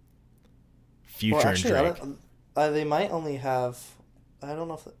 Future and Drake. They might only have. I don't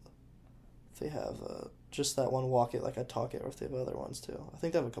know if they have just that one Walk It Like I Talk It, or if they have other ones too. I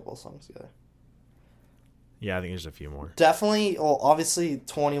think they have a couple of songs together. Yeah, I think there's a few more. Definitely, well, obviously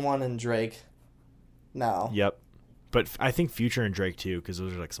 21 and Drake now. Yep. But I think Future and Drake too, because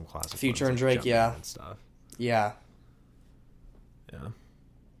those are like some classic Future ones, and like Drake, yeah. And stuff. Yeah. Yeah. I'm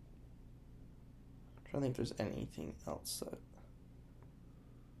trying to think if there's anything else that...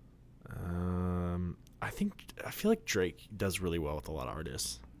 I feel like Drake does really well with a lot of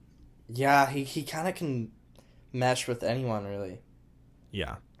artists. Yeah, he kind of can mesh with anyone, really.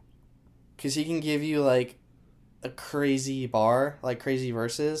 Yeah. Because he can give you, like, a crazy bar, like, crazy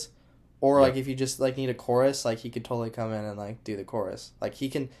verses. Or, like, if you just, like, need a chorus, like, he could totally come in and, like, do the chorus. Like, he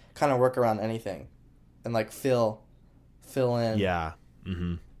can kind of work around anything. And, like, fill in Yeah.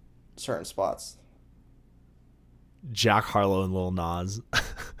 Mm-hmm. certain spots. Jack Harlow and Lil Nas.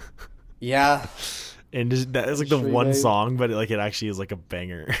 Yeah. And just, that is like the one song, but it actually is like a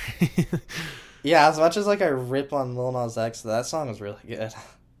banger. Yeah, as much as like I rip on Lil Nas X, that song is really good.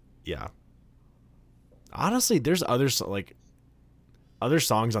 Yeah. Honestly, there's other songs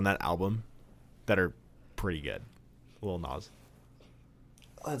on that album that are pretty good. Lil Nas.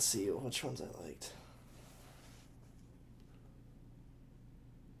 Let's see which ones I liked.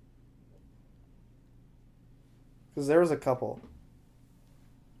 Because there was a couple.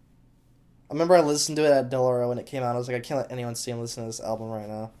 I remember I listened to it at Delora when it came out. I was like, I can't let anyone see him listen to this album right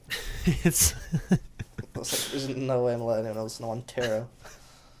now. I was like, there's no way I'm letting anyone listen to Montero.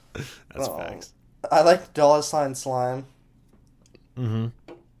 That's facts. I liked Dollar Sign Slime. Mm-hmm.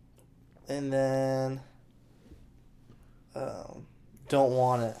 And then Don't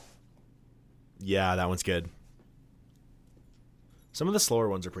Want It. Yeah, that one's good. Some of the slower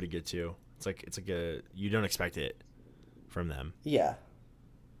ones are pretty good too. It's like you don't expect it from them. Yeah.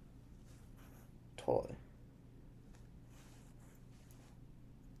 Totally.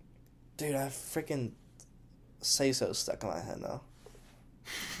 Dude, I freaking Say So stuck in my head now.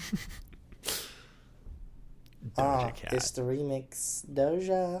 Doja Cat. It's the remix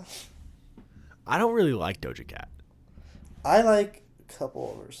Doja. I don't really like Doja Cat. I like a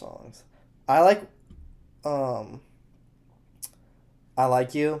couple of her songs. I like um I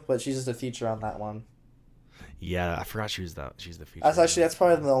Like You, but she's just a feature on that one. Yeah, I forgot she's the feature. That's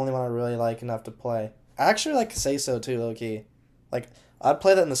probably the only one I really like enough to play. I actually like Say So too, low key. Like I'd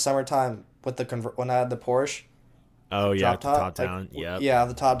play that in the summertime with when I had the Porsche. Oh yeah, Drop top, top down. Yep. Yeah,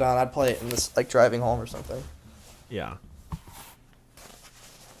 the top down. I'd play it in this like driving home or something. Yeah.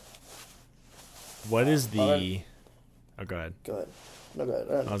 What is the? Oh, go ahead. Go ahead. No, go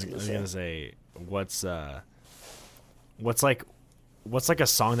ahead. I was gonna say, what's like a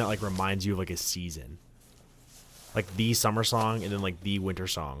song that like reminds you of like a season, like the summer song and then like the winter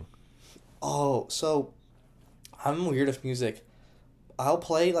song. Oh, so I'm weird with music. I'll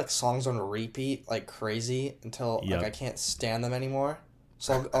play like songs on repeat like crazy until like I can't stand them anymore.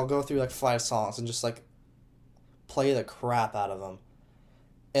 So I'll go through like 5 songs and just like play the crap out of them,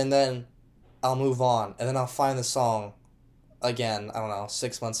 and then I'll move on, and then I'll find the song again. I don't know,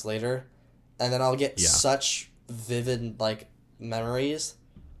 6 months later, and then I'll get such vivid like memories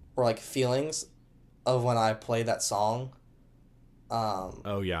or like feelings of when I played that song.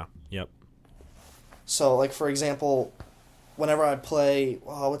 Oh yeah. Yep. So like for example, whenever I play,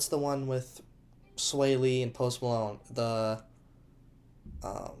 what's the one with Sway Lee and Post Malone?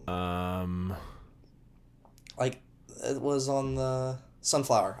 Like it was on the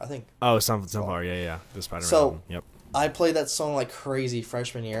Sunflower, I think. Oh, Sunflower. Yeah. The Spider-Man So album. Yep. I played that song like crazy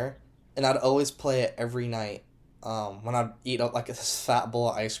freshman year, and I'd always play it every night. When I'd eat like this fat bowl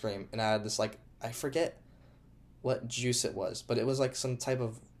of ice cream, and I had this like I forget what juice it was, but it was like some type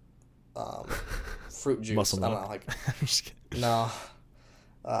of fruit juice. Muscle milk. I don't know, like no.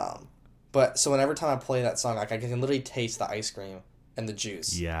 But so whenever time I play that song, like I can literally taste the ice cream and the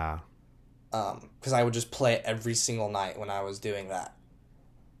juice. Yeah. Because I would just play it every single night when I was doing that.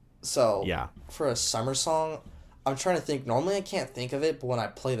 So yeah, for a summer song, I'm trying to think. Normally I can't think of it, but when I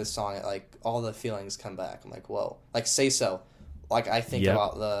play the song, it like all the feelings come back. I'm like, whoa, like Say So, like I think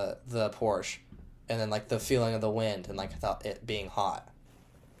about the Porsche, and then like the feeling of the wind, and like about it being hot.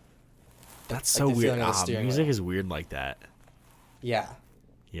 That's like so weird. Music wheel. is weird like that. Yeah.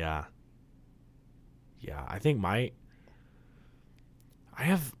 Yeah. I think I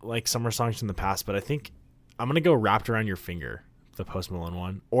have like summer songs from the past, but I think I'm gonna go Wrapped Around Your Finger, the Post Malone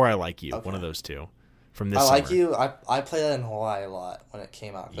one, or I Like You, one of those two. From this Like summer. You, I played that in Hawaii a lot when it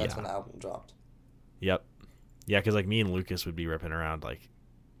came out. That's when the album dropped. Yep. Yeah, because like me and Lucas would be ripping around like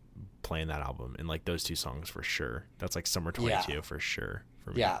playing that album, and like those 2 songs for sure. That's like summer 22 for sure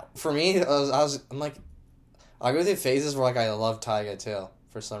for me. Yeah, for me, I'm like, I go through phases where like I love Tyga too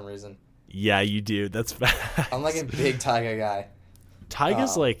for some reason. Yeah, you do. That's fast. I'm like a big Tyga guy.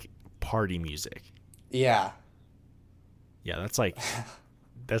 Tyga's like party music. Yeah. Yeah, that's like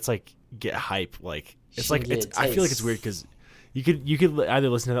get hype. Like it's like I feel like it's weird because you could either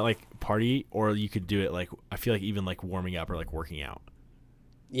listen to that like party, or you could do it like I feel like even like warming up or like working out.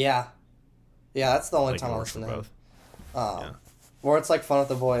 Yeah, that's the only like time I listen to him. Yeah. Or it's like fun with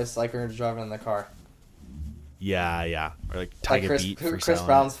the boys, like when you're driving in the car. Yeah. Or like Tyga Beat. Chris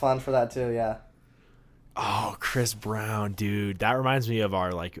Brown's fun for that too. Yeah. Oh, Chris Brown, dude, that reminds me of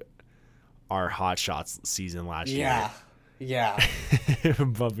our Hot Shots season last year. Yeah.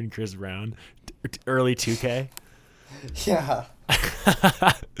 Bumping Chris Brown, early 2K. Yeah.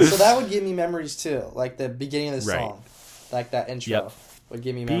 So that would give me memories too, like the beginning of the song, like that intro would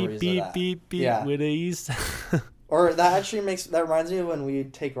give me memories beep, of that. Beep beep yeah. With ease. Or that actually that reminds me of when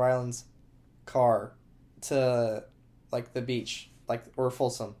we'd take Ryland's car to like the beach, like or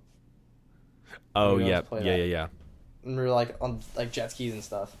Folsom. Oh yeah. And we were like on like jet skis and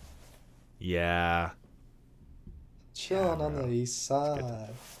stuff. Yeah. Chilling on the east side.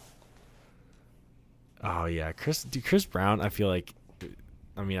 Oh yeah, Chris Brown. I feel like,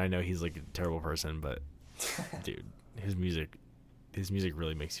 I mean, I know he's like a terrible person, but dude, his music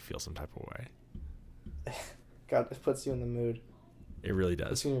really makes you feel some type of way. God, it puts you in the mood. It really does.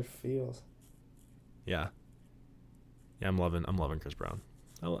 Puts you in your feels. Yeah. I'm loving Chris Brown.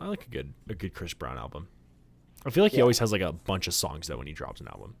 I like a good Chris Brown album. I feel like he always has like a bunch of songs that when he drops an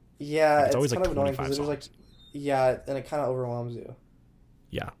album. Yeah, like it's always kind like of annoying 25 songs. Like, yeah, and it kind of overwhelms you.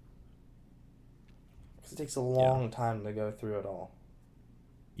 Yeah. Because it takes a long time to go through it all.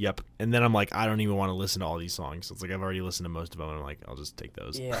 Yep. And then I'm like, I don't even want to listen to all these songs. So it's like I've already listened to most of them, and I'm like, I'll just take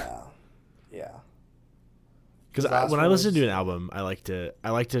those. Yeah. Because when I listen to an album, I like to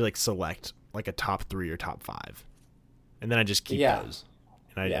like select like a top 3 or top 5, and then I just keep those,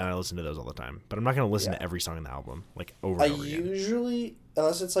 and I listen to those all the time. But I'm not gonna listen to every song in the album like over and over again. Usually,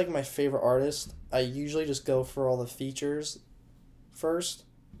 unless it's like my favorite artist, I usually just go for all the features first,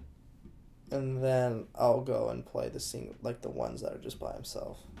 and then I'll go and play the ones that are just by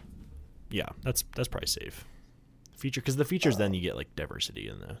himself. Yeah, that's probably safe. Because the features then you get like diversity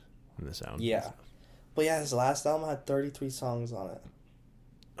in the sound. Yeah, but yeah, his last album had 33 songs on it.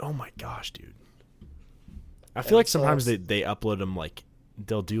 Oh my gosh, dude! I feel like sometimes they upload them like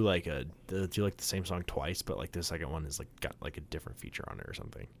they'll do like the same song twice, but like the second one is like got like a different feature on it or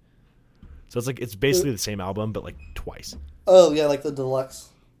something. So it's basically the same album but like twice. Oh yeah, like the deluxe.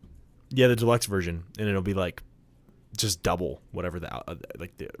 Yeah, the deluxe version, and it'll be like just double whatever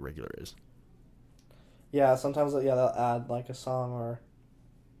the regular is. Yeah, sometimes they'll add like a song or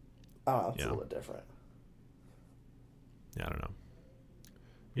I don't know, it's a little bit different. Yeah, I don't know.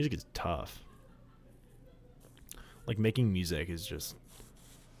 Music is tough. Like making music is just.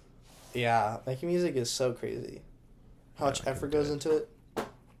 Yeah, making music is so crazy. How much effort goes into it?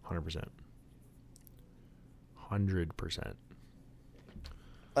 100%. 100%.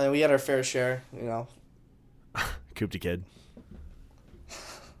 I mean, we had our fair share, you know. Cooped a kid.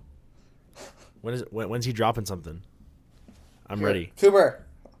 When's he dropping something? I'm ready. Cooper.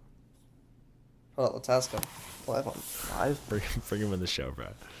 Well, let's ask him. Live on live? Bring him in the show, bro.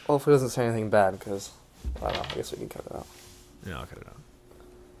 Well, if he doesn't say anything bad, because I don't know. I guess we can cut it out. Yeah, I'll cut it out.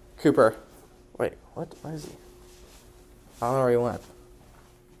 Cooper. Wait, what? Where is he? I don't know where he went.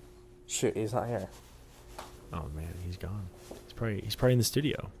 Shoot, he's not here. Oh man, he's gone. He's probably in the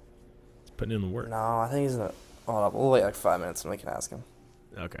studio. He's putting in the work. No, I think he's in the. Hold up, we'll wait like 5 minutes and we can ask him.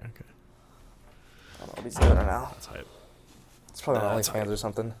 Okay. I don't know what he's doing right now. That's hype. It's probably on OnlyFans or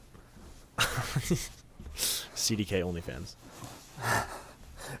something. CDK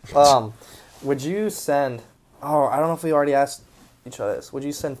OnlyFans. Would you send? Oh, I don't know if we already asked each other this. Would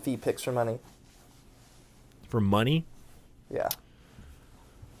you send feet pics for money? For money? Yeah.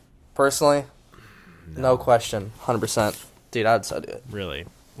 Personally, no question, 100%. Dude, I'd so do it. Really?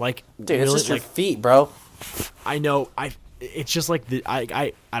 Like, dude, really, it's just your feet, bro. I know. It's just like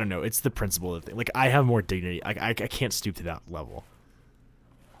I don't know. It's the principle of the thing. Like, I have more dignity. I can't stoop to that level.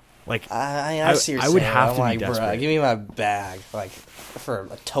 Like, I see what you're I would saying. have I'm to like, be desperate. Bruh, give me my bag, like, for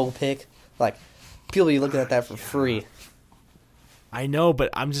a toe pick. Like, people be looking at that for free. I know,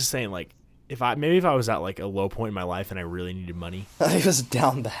 but I'm just saying, like, if I was at like a low point in my life and I really needed money, It was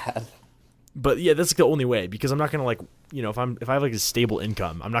down bad. But yeah, that's the only way, because I'm not gonna, like, you know, if I have like a stable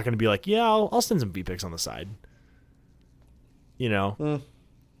income, I'm not gonna be like, yeah, I'll send some V-pics on the side. You know,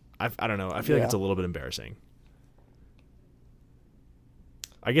 I don't know. I feel like it's a little bit embarrassing.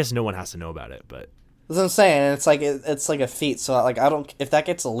 I guess no one has to know about it, but That's what I'm saying. It's like a feat. So like, I don't. If that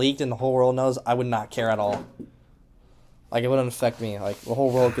gets leaked and the whole world knows, I would not care at all. Like, it wouldn't affect me. Like, the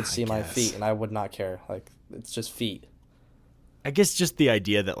whole world could see my feet, and I would not care. Like, it's just feet. I guess just the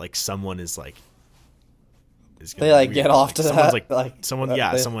idea that like someone is like they like get off to someone's that. Like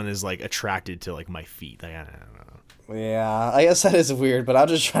someone someone is like attracted to like my feet. Like, I don't know. Yeah, I guess that is weird, but I'll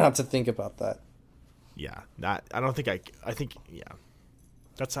just try not to think about that. Yeah, I don't think I think yeah.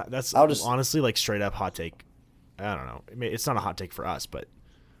 That's just honestly like straight up hot take. I don't know. I mean, it's not a hot take for us, but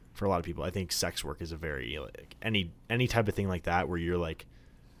for a lot of people, I think sex work is a very like any type of thing like that where you're like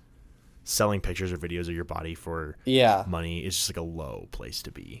selling pictures or videos of your body for money is just like a low place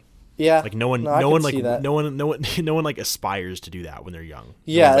to be. Yeah, like no one like aspires to do that when they're young.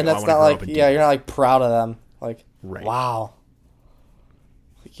 Yeah, and that's not like you're not like proud of them. Like, wow,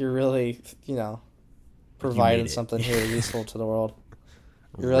 like you're really providing something here useful to the world.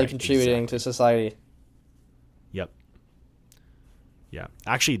 You're really contributing to society. Yep. Yeah.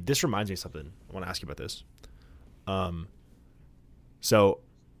 Actually, this reminds me of something. I want to ask you about this. So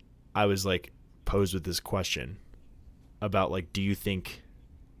I was like posed with this question about like, do you think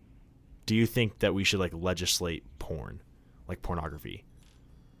that we should like legislate porn, like pornography?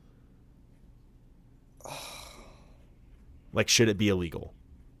 Like, should it be illegal?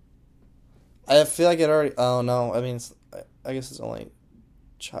 I feel like it already. Oh no! I mean, I guess it's only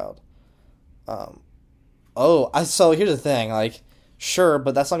child. So here's the thing. Like, sure,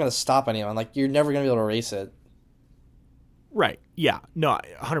 but that's not going to stop anyone. Like, you're never going to be able to erase it. Right. Yeah. No.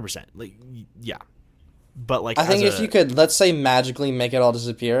 100%. Like, yeah. But like, I think if you could, let's say, magically make it all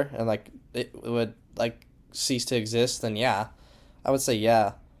disappear and like it would like cease to exist, then yeah, I would say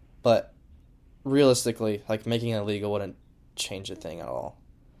yeah. But realistically, like, making it illegal wouldn't change a thing at all.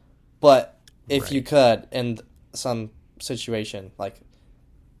 But if you could, in some situation, like,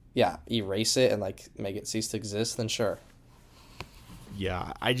 yeah, erase it and like make it cease to exist, then sure.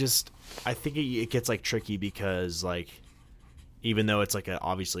 Yeah, I think it gets like tricky because like, even though it's like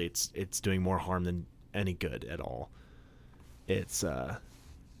obviously it's doing more harm than any good at all, it's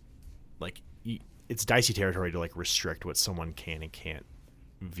like it's dicey territory to like restrict what someone can and can't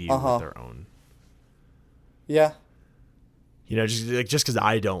view with their own. Yeah. You know, just because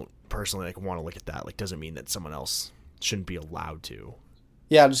I don't personally like want to look at that, like doesn't mean that someone else shouldn't be allowed to.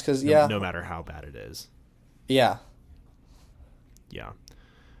 Yeah, just because no matter how bad it is. Yeah. Yeah.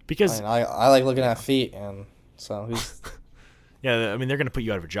 Because I like looking at feet, and so who's. Yeah, I mean they're gonna put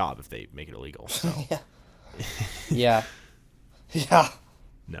you out of a job if they make it illegal. So. Yeah. Yeah.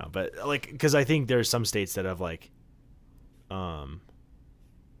 No, but like, because I think there's some states that have like,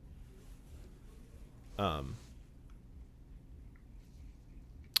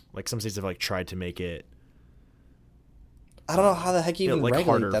 like some states have like tried to make it. I don't know how the heck you even like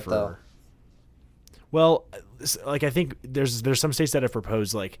regulate that though. Well, like I think there's some states that have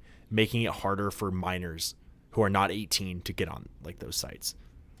proposed like making it harder for minors who are not 18 to get on like those sites.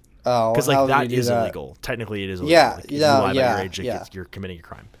 Oh, because like that is illegal. Technically, it is illegal. Yeah, like, if you lie about your age, yeah. you're committing a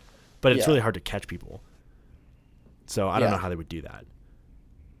crime. But it's really hard to catch people. So I don't know how they would do that.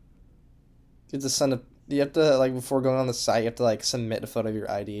 You have to send you have to like before going on the site, you have to like submit a photo of your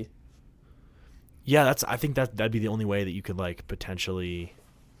ID. Yeah, I think that'd be the only way that you could like potentially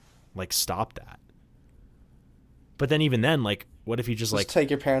like stop that. But then even then, like, what if you just like take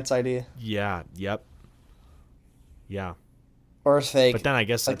your parents' ID? Yeah. Yep. Yeah. Or it's fake. But then I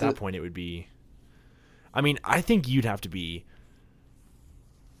guess like at that point it would be. I mean, I think you'd have to be.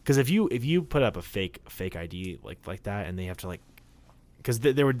 Because if you put up a fake ID like that, and they have to like, because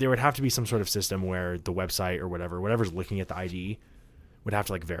there would have to be some sort of system where the website or whatever's looking at the ID would have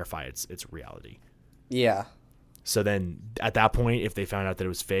to like verify its reality. Yeah. So then at that point, if they found out that it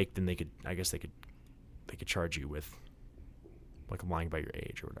was fake, then they could charge you with like lying about your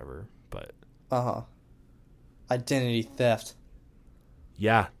age or whatever. But identity theft.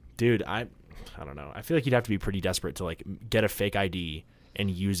 Yeah, dude, I don't know. I feel like you'd have to be pretty desperate to like get a fake ID and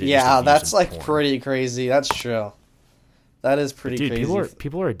use it. Yeah, that's like porn. Pretty crazy. That's true. That is pretty crazy.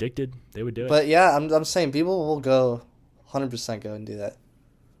 People are addicted. They would do it. But yeah, I'm saying people will go 100% go and do that.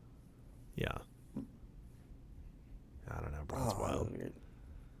 Yeah. I don't know, bro. It's wild. Weird.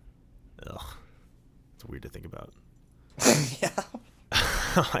 Ugh. It's weird to think about. Yeah.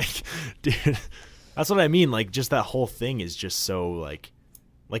 Like, dude, that's what I mean. Like, just that whole thing is just so like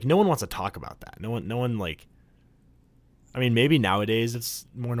no one wants to talk about that. No one like. I mean, maybe nowadays it's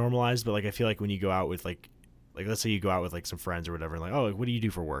more normalized, but like I feel like when you go out with like let's say you go out with like some friends or whatever, like, oh, what do you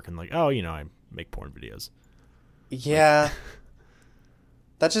do for work? And like, oh, you know, I make porn videos. Yeah. Like,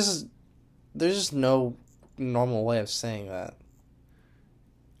 that's just there's just no normal way of saying that.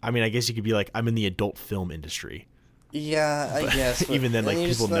 I mean, I guess you could be like, I'm in the adult film industry. Yeah, I guess. Even then, like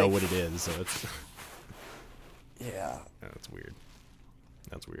people know what it is, so it's. Yeah. That's weird.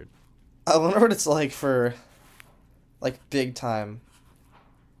 That's weird. I wonder what it's like for, like, big time.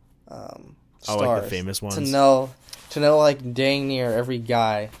 Stars, like the famous ones. To know, like, dang near every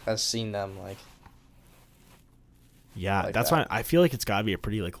guy has seen them, like. Yeah, like that's why I feel like it's gotta be a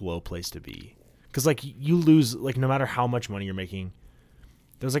pretty like low place to be, because like you lose like no matter how much money you're making,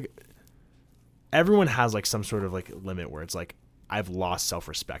 there's like everyone has like some sort of like limit where it's like I've lost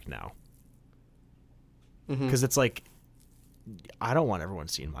self-respect now, because it's like I don't want everyone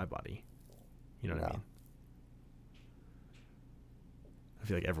seeing my body, you know what I mean? I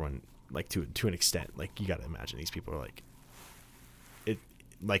feel like everyone like to an extent, like you gotta imagine these people are like it,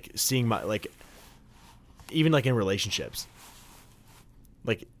 like seeing my like. Even like in relationships,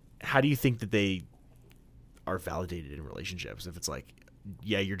 like how do you think that they are validated in relationships if it's like,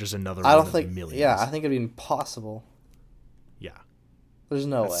 yeah, you're just another one of millions? Yeah, I think it'd be impossible. Yeah, there's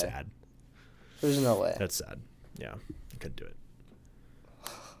no way. That's sad. There's no way. That's sad. Yeah, I couldn't do it.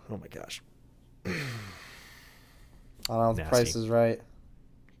 Oh my gosh. I don't know if the price is right.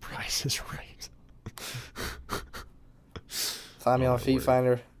 Price is right. Find me on Feet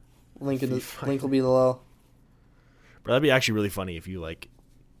Finder. Link will be below. Bro, that'd be actually really funny if you like,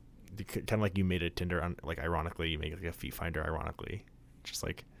 kind of like you made a Tinder on like ironically, you make like a Feet Finder ironically, just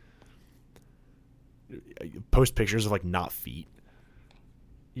like post pictures of like not feet,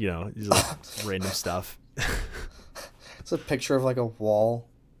 you know, just like random stuff. It's a picture of like a wall,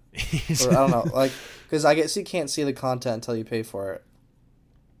 or I don't know, like because I guess you can't see the content until you pay for it.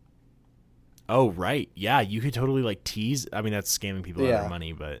 Oh right, yeah, you could totally like tease. I mean, that's scamming people out of their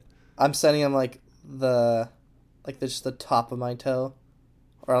money, but I'm sending them like just the top of my toe,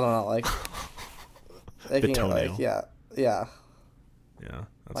 or I don't know, like the toenail. Like, yeah.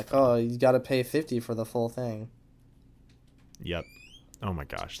 Like funny. Oh, you got to pay $50 for the full thing. Yep. Oh my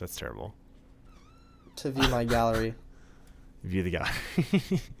gosh, that's terrible. To view my gallery. View the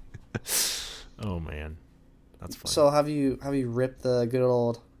gallery. Oh man, that's funny. So have you ripped the good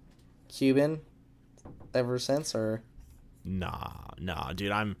old Cuban ever since, or? Nah,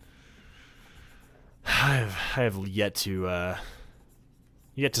 dude. I have yet to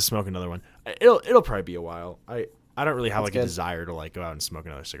smoke another one. It'll probably be a while. I don't really have a desire to go out and smoke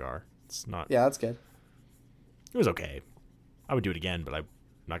another cigar. It's not. Yeah, that's good. It was okay. I would do it again, but I'm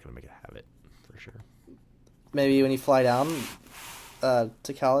not gonna make it a habit for sure. Maybe when you fly down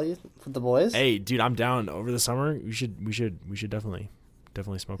to Cali with the boys. Hey, dude, I'm down over the summer. We should definitely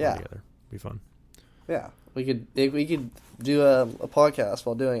smoke one together. Be fun. Yeah, we could do a podcast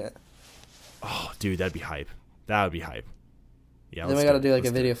while doing it. Oh, dude, that'd be hype. That would be hype. Yeah. Then we got to do a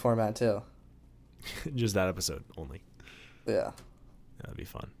video format too. Just that episode only. Yeah. That'd be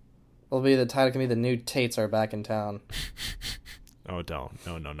fun. It'll be the title can be The New Tates Are Back in Town. Oh, don't.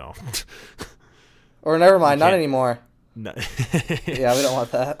 No. Or never mind, not anymore. No. Yeah, we don't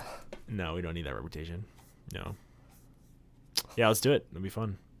want that. No, we don't need that reputation. No. Yeah, let's do it. It'll be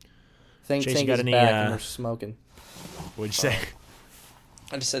fun. Think Chase, Tank got is any, back and we're smoking. What'd you say?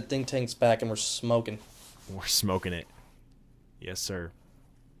 I just said Think Tank's back and we're smoking. We're smoking it. Yes, sir.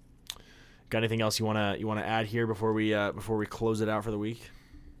 Got anything else you wanna add here before we close it out for the week?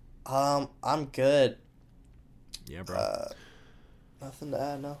 I'm good. Yeah, bro. Nothing to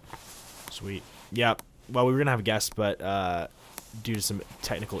add, no. Sweet. Yeah. Well, we were gonna have a guest, but due to some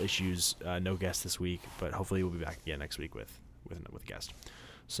technical issues, no guest this week. But hopefully, we'll be back again next week with a guest.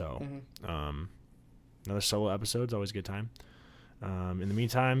 So, another solo episode's always a good time. In the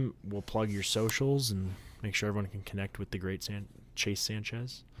meantime, we'll plug your socials and make sure everyone can connect with the great Chase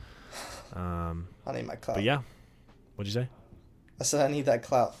Sanchez. I need my clout. But yeah, what'd you say? I said I need that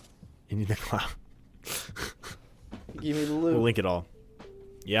clout. You need the clout. Give me the loot. We'll link it all.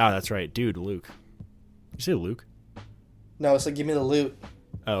 Yeah, that's right, dude. Luke. Did you say Luke? No, it's like give me the loot.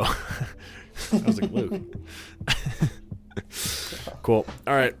 Oh, I was like Luke. Cool.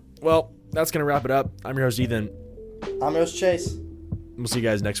 All right. Well, that's gonna wrap it up. I'm your host Ethan. I'm your host Chase. We'll see you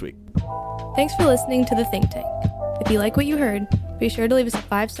guys next week. Thanks for listening to The Think Tank. If you like what you heard, be sure to leave us a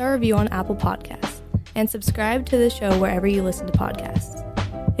 5-star review on Apple Podcasts and subscribe to the show wherever you listen to podcasts.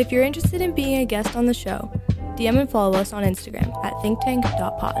 If you're interested in being a guest on the show, DM and follow us on Instagram at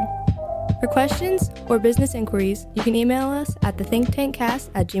thinktank.pod. For questions or business inquiries, you can email us at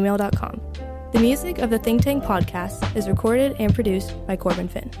thethinktankcast@gmail.com. The music of the Think Tank podcast is recorded and produced by Corbin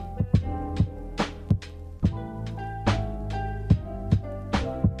Finn.